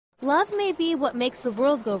Love may be what makes the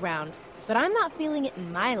world go round, but I'm not feeling it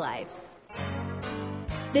in my life.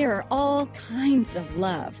 There are all kinds of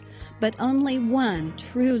love, but only one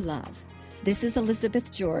true love. This is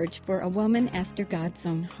Elizabeth George for A Woman After God's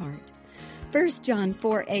Own Heart. 1 John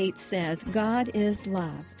 4:8 says, God is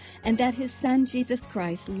love, and that His Son Jesus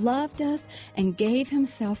Christ loved us and gave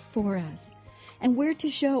Himself for us. And we're to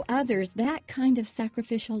show others that kind of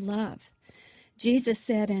sacrificial love. Jesus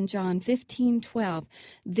said in John 15:12,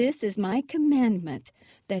 This is my commandment,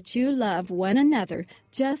 that you love one another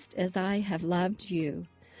just as I have loved you.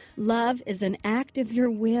 Love is an act of your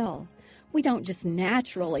will. We don't just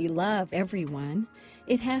naturally love everyone.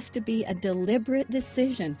 It has to be a deliberate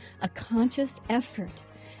decision, a conscious effort.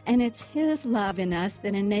 And it's His love in us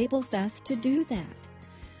that enables us to do that.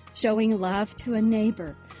 Showing love to a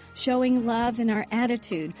neighbor, showing love in our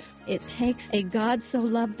attitude. It takes a God so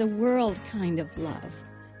loved the world kind of love.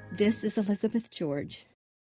 This is Elizabeth George.